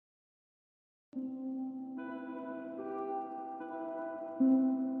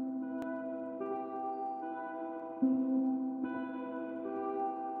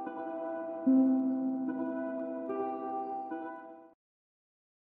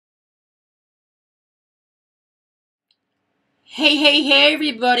Hey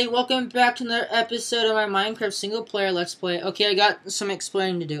everybody, welcome back to another episode of my Minecraft single player Let's Play. Okay, I got some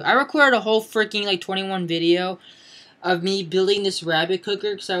explaining to do. I recorded a whole freaking 21 video of me building this rabbit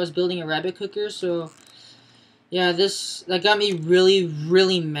cooker because I was building a rabbit cooker, so yeah, that got me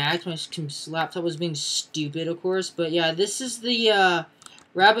really mad. My laptop was being stupid, of course, but yeah, this is the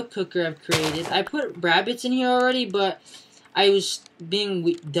rabbit cooker I've created. I put rabbits in here already, but I was being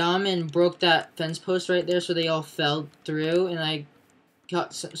dumb and broke that fence post right there, so they all fell through, and I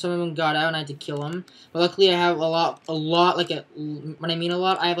got some of them got out, and I had to kill them. But luckily, I have a lot. When I mean a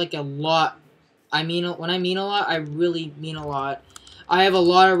lot, I have like a lot. When I mean a lot, I really mean a lot. I have a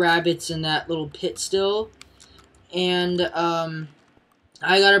lot of rabbits in that little pit still, and I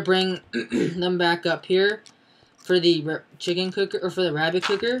gotta bring them back up here for the chicken cooker or for the rabbit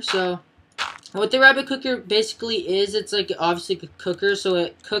cooker. So what the rabbit cooker basically is, it's like obviously a cooker, so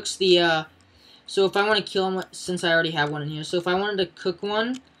it cooks the, so if I want to kill them, since I already have one in here, so if I wanted to cook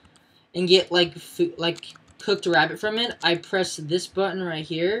one and get like food, like cooked rabbit from it, I press this button right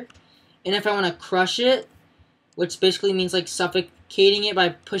here, and if I want to crush it, which basically means like suffocating it by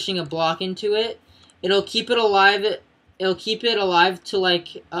pushing a block into it, it'll keep it alive. It'll keep it alive to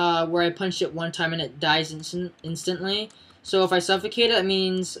like where I punch it one time and it dies instantly. So if I suffocate it, that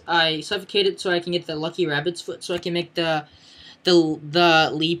means I suffocate it so I can get the lucky rabbit's foot, so I can make the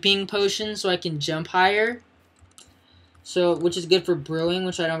leaping potion, so I can jump higher. So which is good for brewing,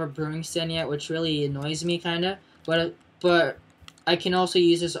 which I don't have a brewing stand yet, which really annoys me kinda. But I can also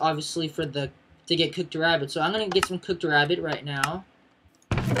use this obviously for to get cooked rabbit. So I'm gonna get some cooked rabbit right now.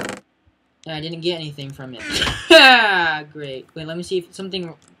 And I didn't get anything from it. Great. Wait, let me see if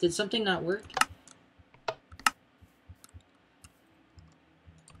did something not work?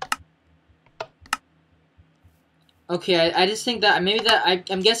 Okay, I just think that maybe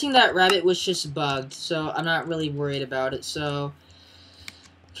I'm guessing that rabbit was just bugged, so I'm not really worried about it. So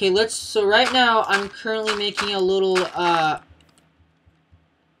okay, so right now I'm currently making a little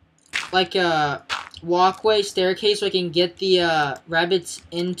like a walkway staircase so I can get the rabbits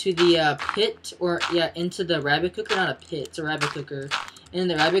into the pit, or yeah, into the rabbit cooker, not a pit, it's a rabbit cooker. In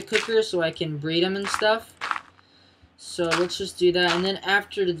the rabbit cooker so I can breed them and stuff. So let's just do that, and then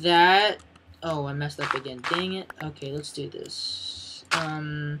after that, oh, I messed up again. Dang it. Okay, let's do this.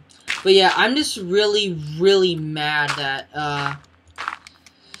 But yeah, I'm just really mad that,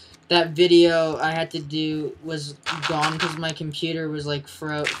 that video I had to do was gone because my computer was, like,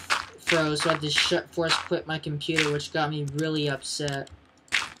 froze, so I had to force quit my computer, which got me really upset.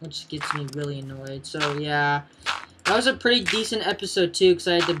 Which gets me really annoyed. So, yeah. That was a pretty decent episode, too, because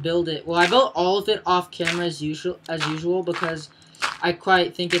I had to build it. Well, I built all of it off camera as usual, because I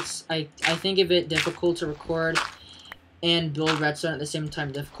think it difficult to record and build redstone at the same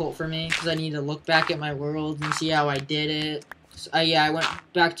time difficult for me, because I need to look back at my world and see how I did it. So, yeah, I went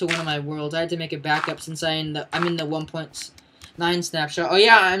back to one of my worlds. I had to make a backup since I'm in the 1.9 snapshot. Oh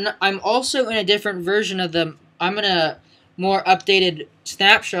yeah, I'm also in a different version of I'm in a more updated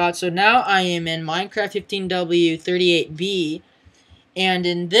snapshot. So now I am in Minecraft 15W38B, and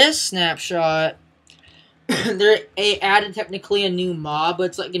in this snapshot, they added technically a new mob, but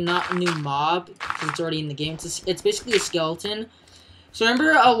it's like not a new mob because it's already in the game. It's basically a skeleton. So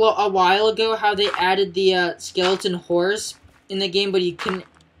remember a while ago how they added the skeleton horse in the game, but you couldn't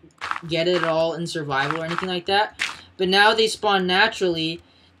get it at all in survival or anything like that. But now they spawn naturally.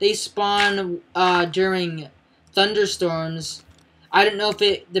 They spawn during thunderstorms. I don't know if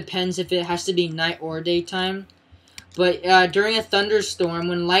it depends if it has to be night or daytime. But during a thunderstorm,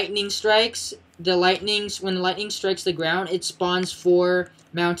 when lightning strikes, when lightning strikes the ground, it spawns 4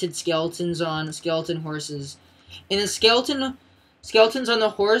 mounted skeletons on skeleton horses. And the skeletons on the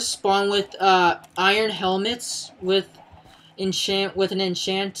horse spawn with iron helmets with enchants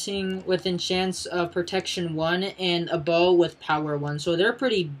protection 1 and a bow with power 1. So they're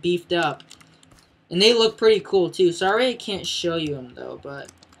pretty beefed up. And they look pretty cool too. Sorry I can't show you them though,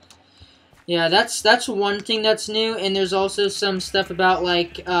 but yeah, that's one thing that's new. And there's also some stuff about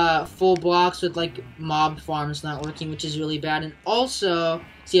like full blocks with like mob farms not working, which is really bad. And also,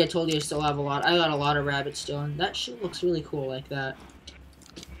 see, I told you I still have a lot. I got a lot of rabbits still, and that shit looks really cool like that.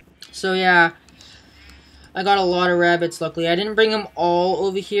 So yeah, I got a lot of rabbits, luckily. I didn't bring them all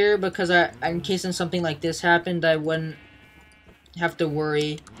over here because in case something like this happened, I wouldn't have to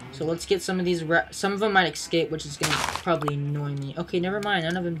worry. So let's get some of these. Some of them might escape, which is going to probably annoy me. Okay, never mind.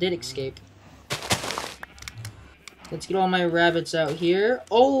 None of them did escape. Let's get all my rabbits out here.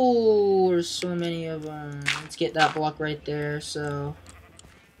 Oh, there's so many of them. Let's get that block right there, so...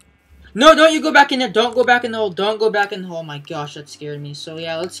 No, don't you go back in there. Don't go back in the hole. Don't go back in the hole. Oh my gosh, that scared me. So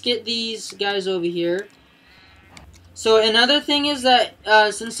yeah, let's get these guys over here. So another thing is that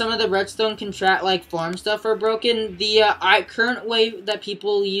since some of the redstone contract like farm stuff are broken, the current way that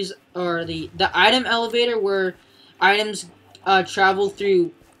people use or the item elevator where items travel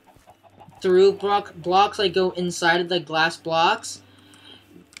through blocks like go inside of the glass blocks,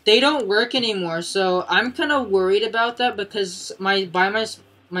 they don't work anymore. So I'm kind of worried about that because my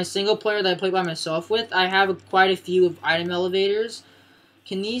single player that I play by myself with, I have quite a few of item elevators.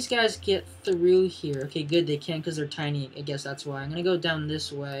 Can these guys get through here? Okay, good, they can because they're tiny. I guess that's why. I'm going to go down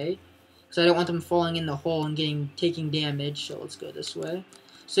this way because I don't want them falling in the hole and taking damage. So let's go this way.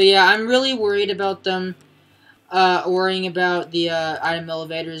 So yeah, I'm really worried about them worrying about the item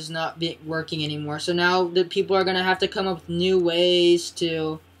elevators not working anymore. So now the people are going to have to come up with new ways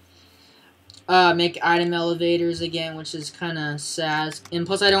to make item elevators again, which is kind of sad. And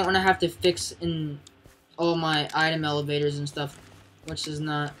plus I don't want to have to fix in all my item elevators and stuff, which is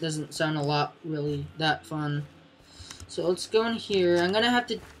doesn't sound a lot really that fun. So let's go in here. I'm gonna have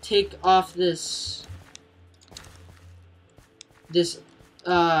to take off this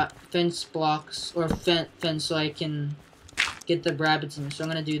fence blocks or fence so I can get the rabbits in. So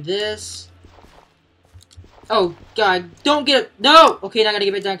I'm gonna do this. Oh god, don't get it. No. Okay, now I gotta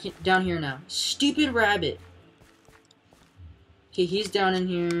get it down here now. Stupid rabbit. Okay, he's down in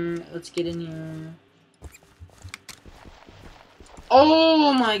here. Let's get in here.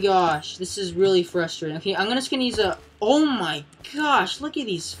 Oh my gosh, this is really frustrating. Okay, I'm just gonna use a. Oh my gosh, look at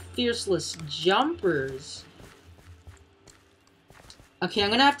these fierceless jumpers. Okay, I'm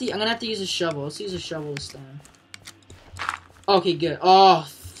gonna have to use a shovel. Let's use a shovel this time. Okay, good. Oh,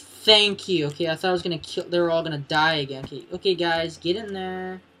 thank you. Okay, I thought I was gonna kill. They were all gonna die again. Okay, guys, get in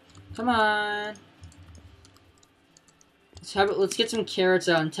there. Come on. Let's get some carrots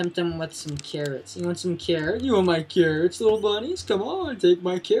out and tempt them with some carrots. You want some carrot? You want my carrots, little bunnies? Come on, take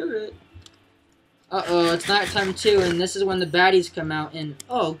my carrot. Uh-oh, it's night time too, and this is when the baddies come out, and...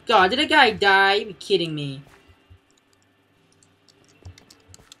 Oh, God, did a guy die? You be kidding me.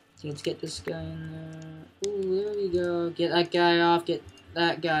 So let's get this guy in there. Ooh, there we go. Get that guy off, get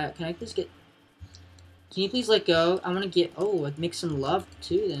that guy... Can you please let go? I want to get... Oh, I'd make some love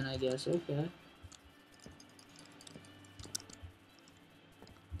too then, I guess. Okay.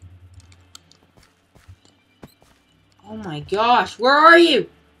 Oh my gosh, where are you?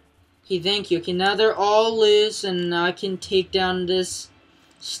 Okay, thank you. Okay, now they're all loose, and now I can take down this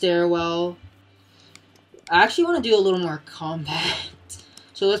stairwell. I actually want to do a little more combat.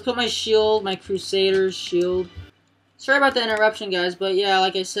 So let's put my shield, my Crusader's shield. Sorry about the interruption, guys, but yeah,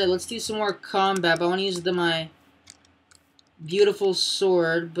 like I said, let's do some more combat. But I want to use my beautiful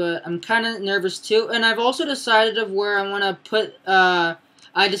sword, but I'm kind of nervous too. And I've also decided of where I want to put,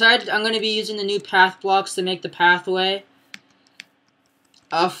 I decided I'm going to be using the new path blocks to make the pathway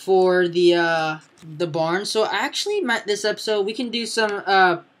for the barn. So actually, this episode, we can do some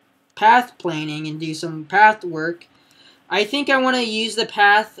path planing and do some path work. I think I want to use the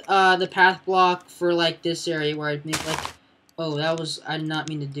path block for like this area where I'd make like, oh, I did not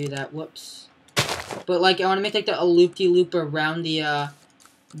mean to do that. Whoops. But like I want to make like a loop-de-loop around the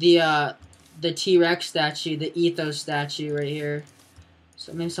T-Rex statue, the Ethos statue right here.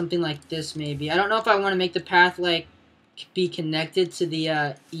 So maybe something like this, maybe. I don't know if I want to make the path, like, be connected to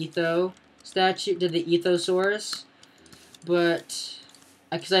the Etho statue, to the Ethosaurus. But,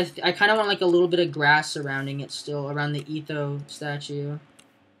 because I kind of want, like, a little bit of grass surrounding it still, around the Etho statue.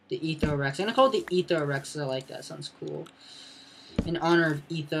 The Ethorex. I'm going to call it the Ethorex, I like that. Sounds cool. In honor of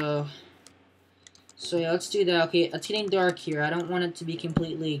Etho. So, yeah, let's do that. Okay, it's getting dark here. I don't want it to be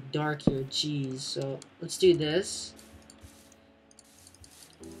completely dark here. Jeez. So, let's do this.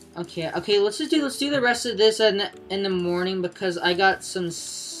 Okay, let's do the rest of this in the morning because I got some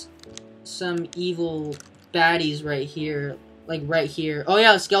evil baddies right here, like right here. Oh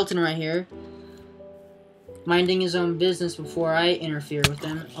yeah, a skeleton right here, minding his own business before I interfere with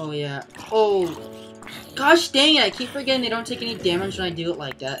him. Oh yeah. Oh, gosh dang it! I keep forgetting they don't take any damage when I do it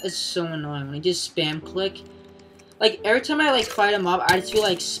like that. It's so annoying when I just spam click. Like every time I like fight a mob, I just feel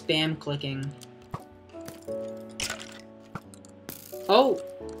like spam clicking. Oh.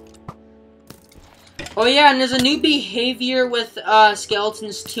 Oh yeah, and there's a new behavior with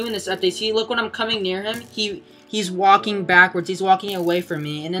skeletons too in this update. See, look when I'm coming near him, he's walking backwards. He's walking away from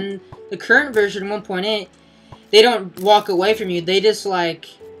me. And in the current version 1.8, they don't walk away from you. They just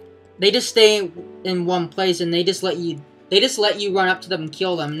stay in one place and they just let you run up to them and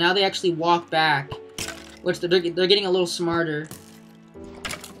kill them. Now they actually walk back, which they're getting a little smarter.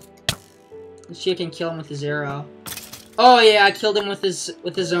 She can kill him with his arrow. Oh yeah, I killed him with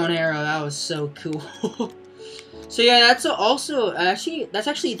his own arrow. That was so cool. So yeah, that's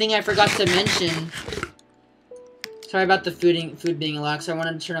actually a thing I forgot to mention. Sorry about the food being loud, because I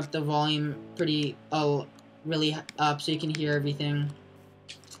wanted to turn up the volume pretty, really up so you can hear everything.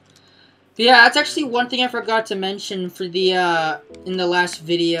 But yeah, that's actually one thing I forgot to mention for the, in the last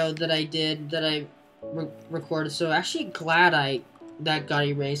video that I did, that I recorded. So actually glad that got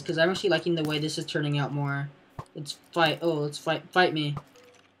erased, because I'm actually liking the way this is turning out more. Let's fight. Oh, let's fight. Fight me.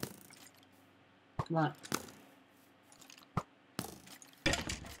 Come on.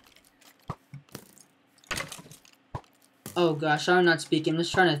 Oh gosh, I'm not speaking. I'm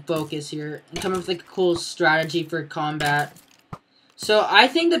just trying to focus here and come up with like a cool strategy for combat. So I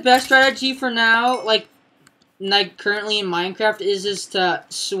think the best strategy for now, like currently in Minecraft, is just to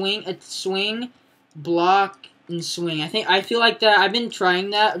swing, block, and swing. I feel like that. I've been trying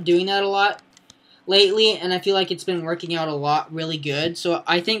that, doing that a lot lately, and I feel like it's been working out a lot, really good. So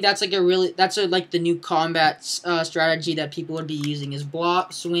I think that's like like the new combat strategy that people would be using is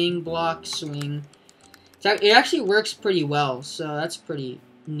block, swing, block, swing. It actually works pretty well, so that's pretty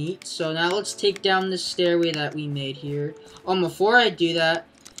neat. So now let's take down this stairway that we made here. Oh, before I do that,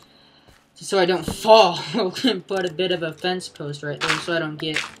 so I don't fall, I'll put a bit of a fence post right there so I don't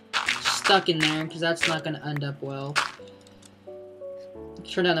get stuck in there, because that's not going to end up well.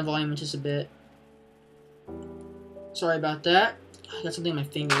 Turn down the volume just a bit. Sorry about that. I got something on my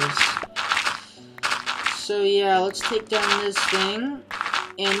fingers. So yeah, let's take down this thing.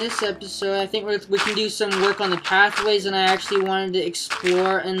 In this episode, I think we can do some work on the pathways, and I actually wanted to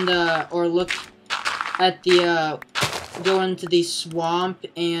explore and or look at the go into the swamp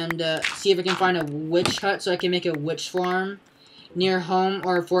and see if I can find a witch hut so I can make a witch farm near home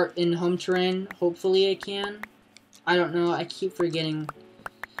or in home terrain. Hopefully I can. I don't know. I keep forgetting.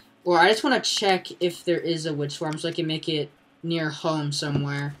 Or I just want to check if there is a witch farm so I can make it near home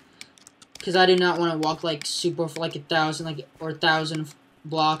somewhere. Because I do not want to walk like super for like 1,000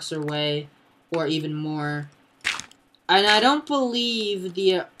 blocks away or even more. And I don't believe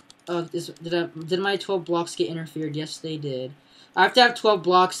the did my 12 blocks get interfered? Yes, they did. I have to have 12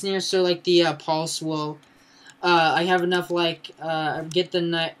 blocks near so like the pulse will I have enough like get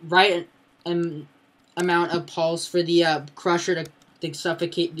the right amount of pulse for the crusher to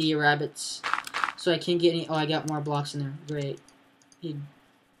suffocate the rabbits. So I can't get any. Oh, I got more blocks in there. Great. You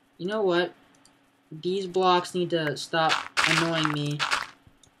know what? These blocks need to stop annoying me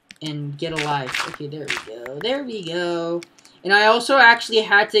and get alive. Okay, there we go. There we go. And I also actually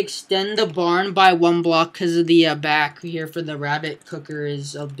had to extend the barn by 1 block because of the back here for the rabbit cooker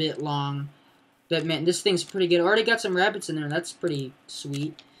is a bit long. But man, this thing's pretty good. Already got some rabbits in there. That's pretty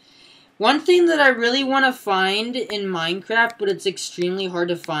sweet. One thing that I really want to find in Minecraft, but it's extremely hard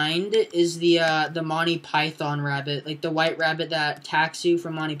to find, is the Monty Python rabbit. Like the white rabbit that attacks you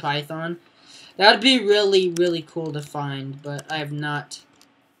from Monty Python. That would be really, really cool to find, but I have not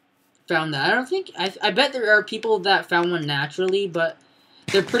found that. I don't think... I bet there are people that found one naturally, but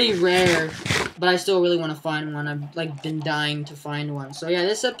they're pretty rare. But I still really want to find one. I've like been dying to find one. So yeah,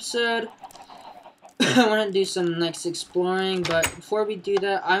 this episode... I want to do some next exploring, but before we do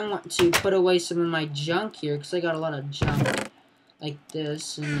that, I want to put away some of my junk here, because I got a lot of junk, like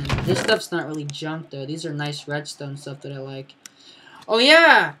this, and this stuff's not really junk, though. These are nice redstone stuff that I like. Oh,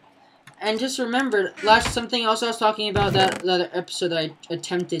 yeah! And just remember, something else I was talking about that other episode that I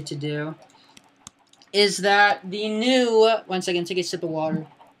attempted to do, is that the new... One second, take a sip of water.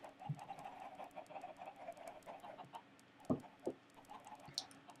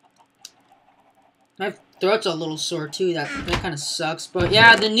 My throat's a little sore too, that kind of sucks. But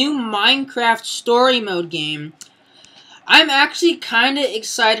yeah, the new Minecraft story mode game. I'm actually kind of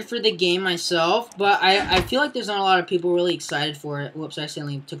excited for the game myself, but I feel like there's not a lot of people really excited for it. Whoops, I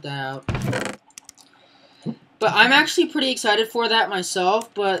accidentally took that out. But I'm actually pretty excited for that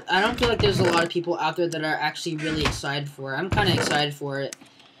myself, but I don't feel like there's a lot of people out there that are actually really excited for it. I'm kind of excited for it.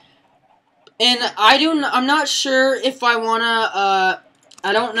 And I'm not sure if I want to,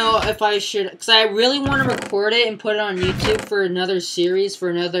 I don't know if I should, because I really want to record it and put it on YouTube for another series,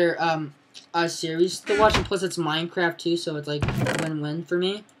 series to watch, and plus it's Minecraft too, so it's like win-win for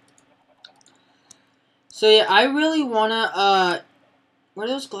me. So yeah, I really want to, where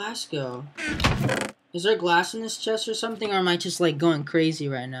do those glass go? Is there glass in this chest or something, or am I just like going crazy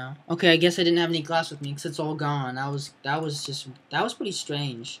right now? Okay, I guess I didn't have any glass with me, because it's all gone. That was pretty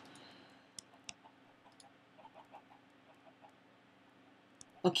strange.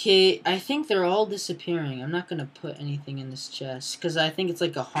 Okay, I think they're all disappearing. I'm not gonna put anything in this chest, because I think it's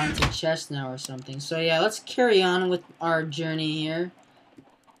like a haunted chest now or something. So yeah, let's carry on with our journey here.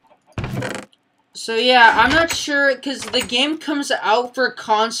 So yeah, I'm not sure, because the game comes out for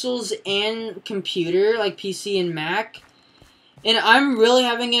consoles and computer, like PC and Mac. And I'm really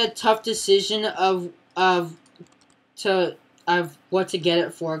having a tough decision of what to get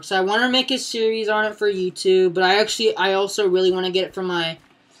it for, because I want to make a series on it for YouTube, but I also really want to get it for I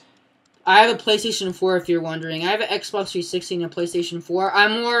have a PlayStation 4, if you're wondering. I have an Xbox 360 and a PlayStation 4.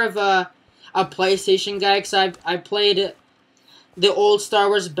 I'm more of a PlayStation guy, because I played the old Star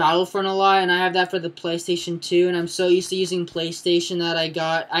Wars Battlefront a lot, and I have that for the PlayStation 2, and I'm so used to using PlayStation that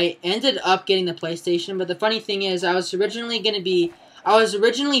I ended up getting the PlayStation, but the funny thing is, I was originally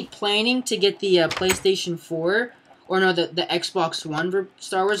planning to get the PlayStation 4, or no, the Xbox One for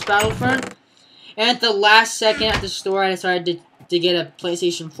Star Wars Battlefront, and at the last second at the store, I decided to get a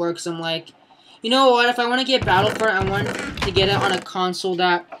PlayStation 4, because I'm like, you know what, if I want to get Battlefront, I want to get it on a console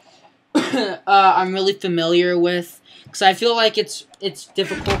that I'm really familiar with, because I feel like it's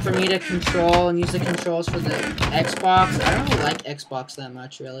difficult for me to control and use the controls for the Xbox. I don't really like Xbox that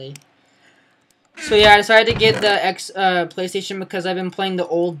much, really. So yeah, I decided to get the PlayStation because I've been playing the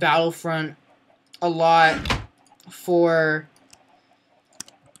old Battlefront a lot for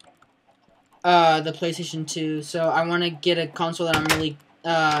the PlayStation 2. So I want to get a console that I'm really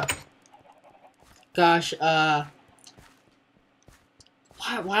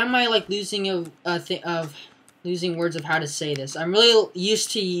why am I like losing losing words of how to say this? I'm really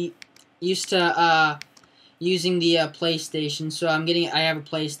used to using the PlayStation, so I have a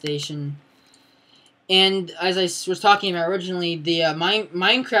PlayStation. And as I was talking about originally, the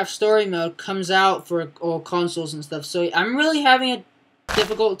Minecraft story mode comes out for all consoles and stuff. So I'm really having a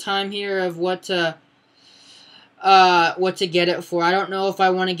difficult time here of what to get it for. I don't know if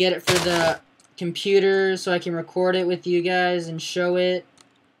I want to get it for the computer so I can record it with you guys and show it.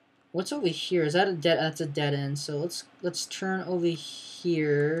 What's over here? Is that that's a dead end. So let's turn over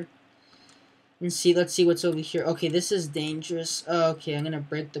here and see. Let's see what's over here. Okay, this is dangerous. Okay, I'm gonna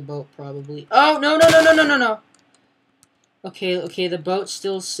break the boat probably. Oh no. Okay, the boat's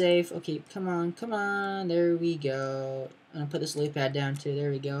still safe. Okay, come on. There we go. I'm gonna put this lily pad down too. There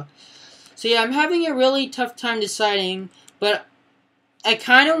we go. So yeah, I'm having a really tough time deciding, but I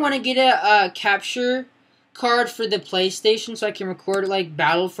kind of want to get a capture card for the PlayStation so I can record like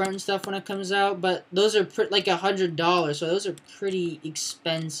Battlefront and stuff when it comes out, but those are like $100, so those are pretty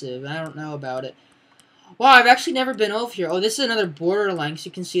expensive. I don't know about it. Wow, I've actually never been over here. Oh, this is another borderline, so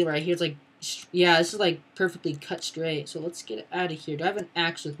you can see right here. It's like, yeah, this is like perfectly cut straight. So let's get it out of here. Do I have an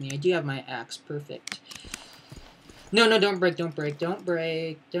axe with me? I do have my axe. Perfect. No, don't break.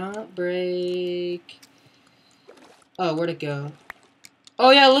 Oh, where'd it go? Oh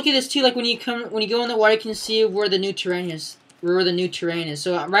yeah, look at this too. Like when you go in the water, you can see where the new terrain is.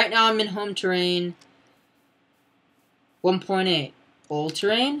 So right now I'm in home terrain 1.8. Old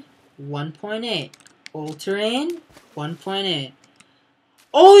terrain 1.8. Old terrain 1.8.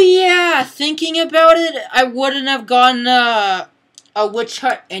 Oh yeah, thinking about it, I wouldn't have gotten a witch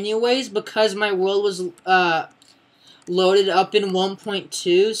hut anyways because my world was loaded up in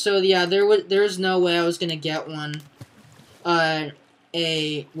 1.2. So yeah, there's no way I was gonna get one.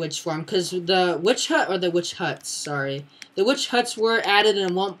 A witch farm, because the witch huts were added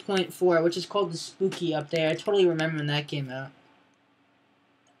in 1.4, which is called the Spooky up there. I totally remember when that came out.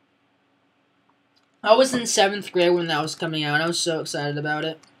 I was in 7th grade when that was coming out, and I was so excited about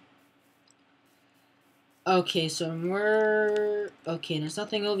it. Okay, so there's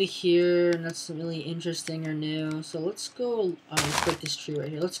nothing over here, and that's really interesting or new. So let's go, let's break this tree right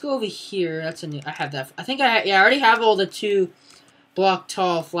here. Let's go over here. That's a new, I have that. I already have all the 2 block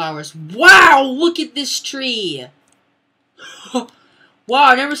tall flowers. Wow, look at this tree. Wow,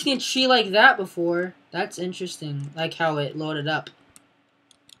 I've never seen a tree like that before. That's interesting, like how it loaded up.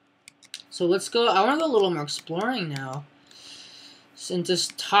 So let's go, I want to go a little more exploring now. And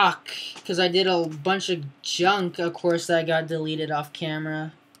just talk, because I did a bunch of junk, of course, that got deleted off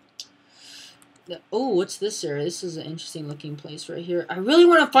camera. Oh, what's this area? This is an interesting looking place right here. I really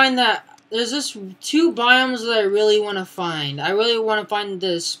want to find that. There's this 2 biomes that I really want to find. I really want to find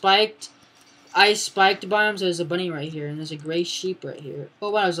the ice spiked biomes. There's a bunny right here, and there's a gray sheep right here.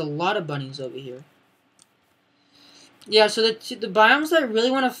 Oh wow, there's a lot of bunnies over here. Yeah, so the biomes that I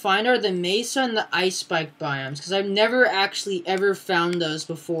really want to find are the mesa and the ice spiked biomes, because I've never actually ever found those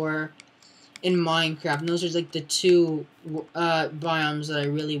before in Minecraft. And those are like the 2 biomes that I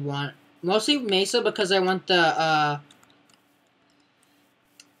really want. Mostly mesa because I want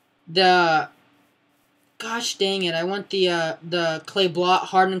gosh dang it, I want the clay block,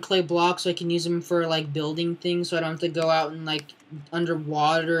 hardened clay blocks, so I can use them for like building things, so I don't have to go out and like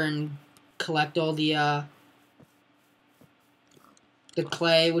underwater and collect all the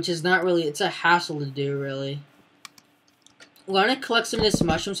clay, which is not really, it's a hassle to do really. I'm gonna collect some of this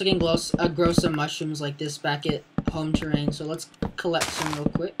mushroom so I can grow some mushrooms like this back at home terrain. So let's collect some real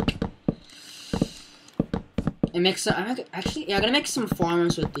quick. And make some. Actually, yeah, I'm gonna make some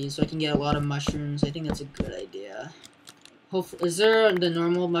farms with these so I can get a lot of mushrooms. I think that's a good idea. Hopefully, is there the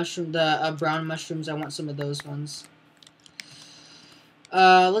normal mushroom, the brown mushrooms? I want some of those ones.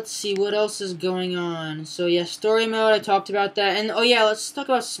 Let's see what else is going on. So yeah, story mode. I talked about that, and oh yeah, let's talk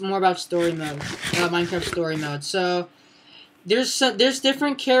about more about story mode, Minecraft story mode. So there's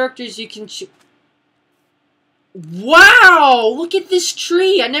different characters you can choose. Wow! Look at this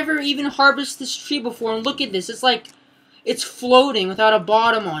tree. I never even harvested this tree before, and look at this. It's like it's floating without a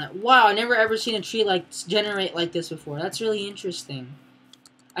bottom on it. Wow! I never ever seen a tree like generate like this before. That's really interesting.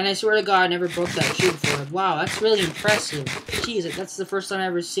 And I swear to God, I never broke that tree before. Wow, that's really impressive. Jeez, that's the first time I've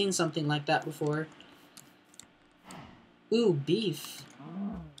ever seen something like that before. Ooh, beef.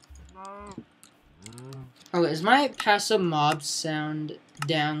 Oh, is my passive mob sound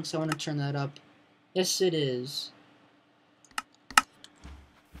down? So I want to turn that up. Yes, it is.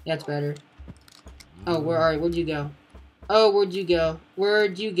 Yeah, it's better. Oh, where'd you go? Oh, where'd you go?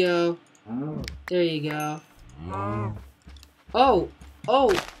 Where'd you go? There you go. Oh!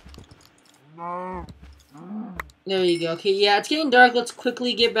 Oh! There you go. Okay, yeah, it's getting dark. Let's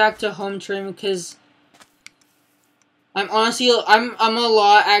quickly get back to home train because I'm honestly, I'm a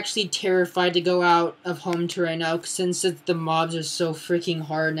lot actually terrified to go out of home terrain now since the mobs are so freaking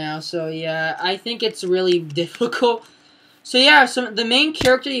hard now. So yeah, I think it's really difficult. So yeah, so the main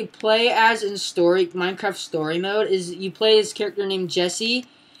character you play as in Minecraft story mode is you play this character named Jesse,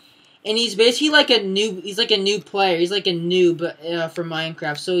 and he's basically like a noob. He's like a new player. He's like a noob for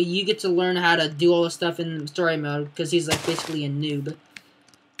Minecraft. So you get to learn how to do all the stuff in story mode because he's like basically a noob.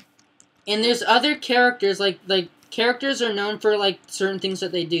 And there's other characters like characters are known for like certain things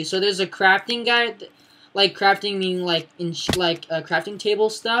that they do. So there's a crafting guy, like crafting meaning like crafting table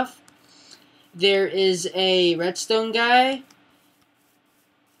stuff. There is a redstone guy.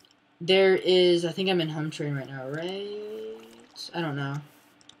 There is, I think I'm in home train right now, right? I don't know.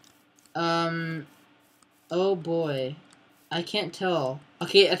 Oh boy, I can't tell.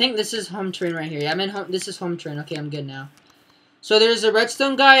 Okay, I think this is home train right here. Yeah, I'm in home. This is home train. Okay, I'm good now. So there's a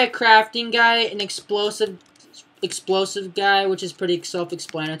redstone guy, a crafting guy, an explosive guy, which is pretty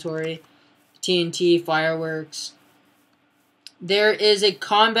self-explanatory. TNT, fireworks. There is a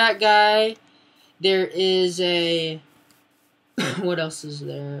combat guy. There is a what else is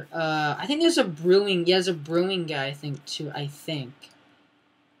there? I think there's a brewing. Yeah, there's a brewing guy. I think too. I think.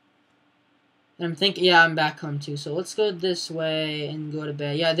 And I'm thinking. Yeah, I'm back home too. So let's go this way and go to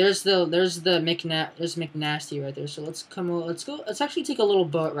bed. Yeah, there's McNasty right there. So let's come. Let's go. Let's actually take a little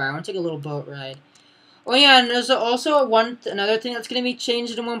boat ride. I want to take a little boat ride. Oh yeah, and there's also another thing that's gonna be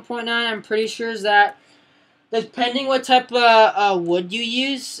changed in 1.9. I'm pretty sure is that depending what type of wood you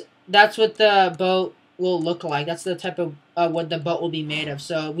use, that's what the boat will look like. That's the type of what the boat will be made of.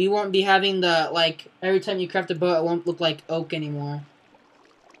 So we won't be having the every time you craft a boat, it won't look like oak anymore.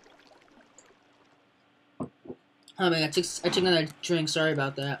 Oh my god, I took another drink. Sorry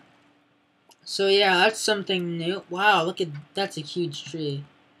about that. So yeah, that's something new. Wow, look at that's a huge tree.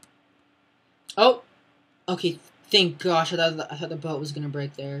 Oh. Okay, thank gosh, I thought the boat was gonna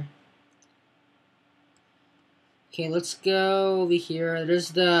break there. Okay, let's go over here. There's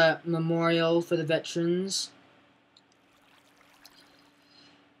the memorial for the veterans.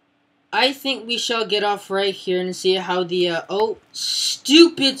 I think we shall get off right here and see how the, oh,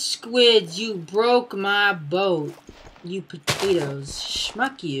 stupid squids, you broke my boat. You potatoes,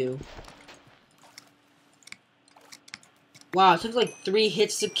 schmuck you. Wow, it took like 3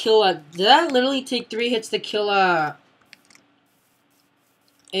 hits to kill a... Did that literally take 3 hits to kill a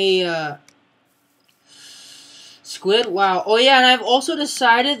squid? Wow. Oh yeah, and I've also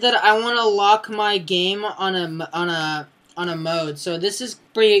decided that I want to lock my game on a mode. So this is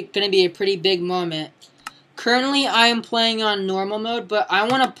gonna be a pretty big moment. Currently, I am playing on normal mode, but I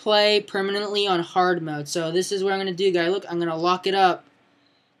want to play permanently on hard mode. So this is what I'm gonna do, guys. Look, I'm gonna lock it up.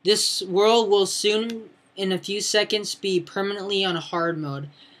 This world will soon, in a few seconds, be permanently on hard mode.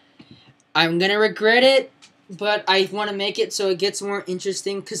 I'm gonna regret it, but I want to make it so it gets more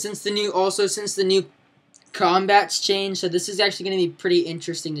interesting. Because since the new combat's changed, so this is actually gonna be pretty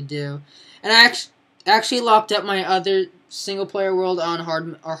interesting to do. And I actually locked up my other single player world on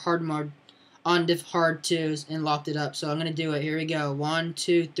hard mode, on diff hard 2, and locked it up. So I'm gonna do it. Here we go. 1,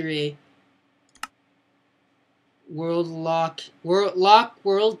 2, 3. World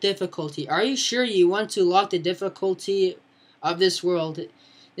difficulty. Are you sure you want to lock the difficulty of this world?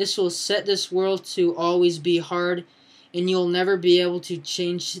 This will set this world to always be hard, and you'll never be able to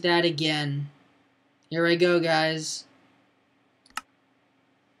change that again. Here I go, guys.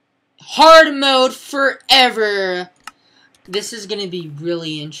 Hard mode forever. This is gonna be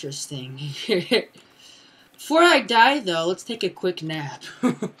really interesting. Before I die, though, let's take a quick nap.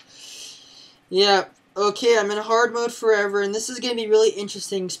 Yeah, okay, I'm in hard mode forever, and this is going to be really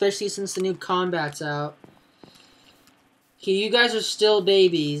interesting, especially since the new combat's out. Okay, you guys are still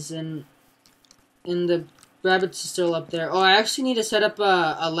babies, and the rabbits are still up there. Oh, I actually need to set up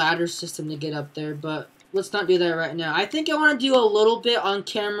a ladder system to get up there, but let's not do that right now. I think I want to do a little bit on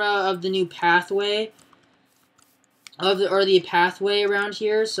camera of the new pathway. The pathway around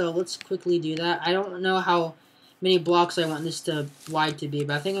here, so let's quickly do that. I don't know how many blocks I want this wide to be,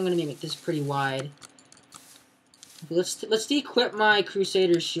 but I think I'm going to make this pretty wide. Let's de-equip my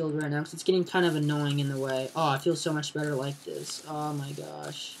Crusader's shield right now, because it's getting kind of annoying in the way. Oh, I feel so much better like this. Oh my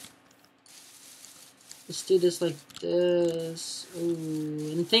gosh. Let's do this like this. Ooh.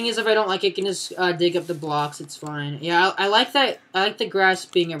 And the thing is, if I don't like it, I can just dig up the blocks. It's fine. Yeah, I like that. I like the grass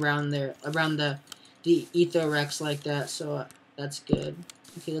being around there, around the Ethorex like that, so that's good.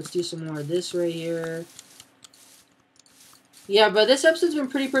 Okay, let's do some more of this right here. Yeah, but this episode's been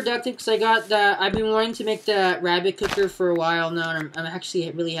pretty productive because I've been wanting to make the rabbit cooker for a while now, and I'm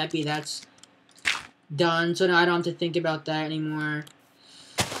actually really happy that's done, so now I don't have to think about that anymore.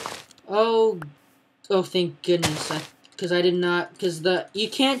 Oh, thank goodness, because I did not, because you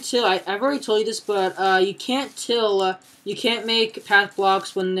can't till, I've already told you this, but you can't till, you can't make path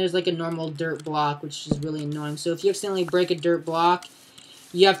blocks when there's like a normal dirt block, which is really annoying. So if you accidentally break a dirt block,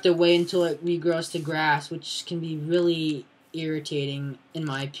 you have to wait until it regrows to grass, which can be really irritating, in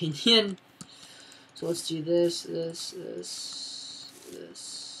my opinion. So let's do this.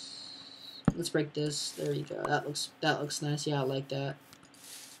 Let's break this. There you go. That looks nice. Yeah, I like that.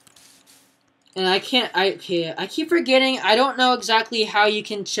 And I keep forgetting. I don't know exactly how you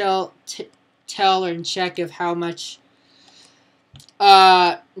can tell and check of how much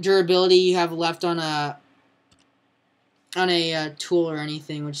durability you have left on a tool or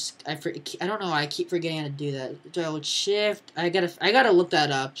anything, which I don't know. I keep forgetting how to do that. Do I hold shift? I gotta look that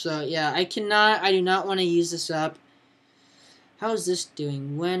up. So yeah, I do not want to use this up. How is this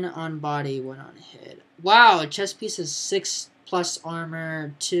doing? When on body, when on head. Wow, a chest piece is 6+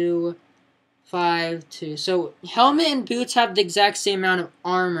 armor, 2, 5, 2. So helmet and boots have the exact same amount of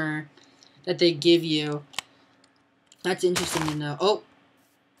armor that they give you. That's interesting to know. Oh,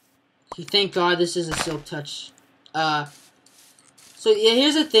 thank God this is a silk touch. So yeah,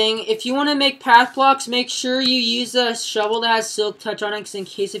 here's the thing. If you want to make path blocks, make sure you use a shovel that has silk touch on it, cause in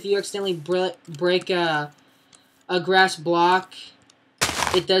case if you accidentally break a grass block,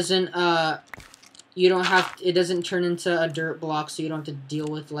 it doesn't it doesn't turn into a dirt block, so you don't have to deal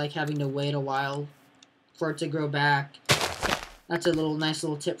with like having to wait a while for it to grow back. That's a nice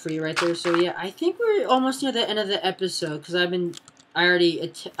little tip for you right there. So yeah, I think we're almost near the end of the episode because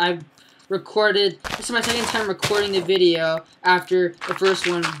I've recorded. This is my second time recording the video after the first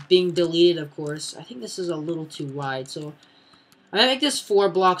one being deleted, of course. I think this is a little too wide, so I'm gonna make this 4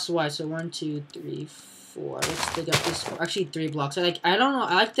 blocks wide. So 1, 2, 3, 4. Let's dig up this. Actually, 3 blocks. I don't know.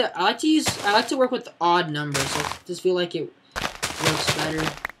 I like to work with odd numbers. I just feel like it works better.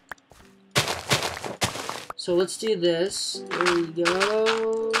 So let's do this. There we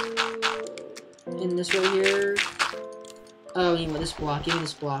go. And this right here. Oh, you know this block. Give me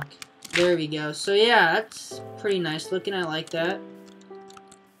this block. There we go. So yeah, that's pretty nice looking. I like that.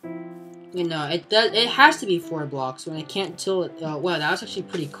 You know, it has to be 4 blocks when I can't till it. Oh, wow, that was actually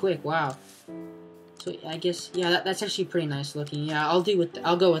pretty quick. Wow. So I guess yeah, that's actually pretty nice looking. Yeah, I'll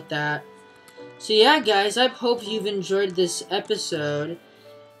go with that. So yeah, guys, I hope you've enjoyed this episode,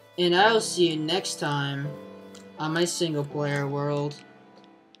 and I will see you next time on my single player world.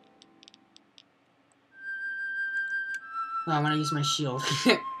 Oh, I want to use my shield.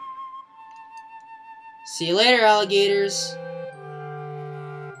 See you later, alligators.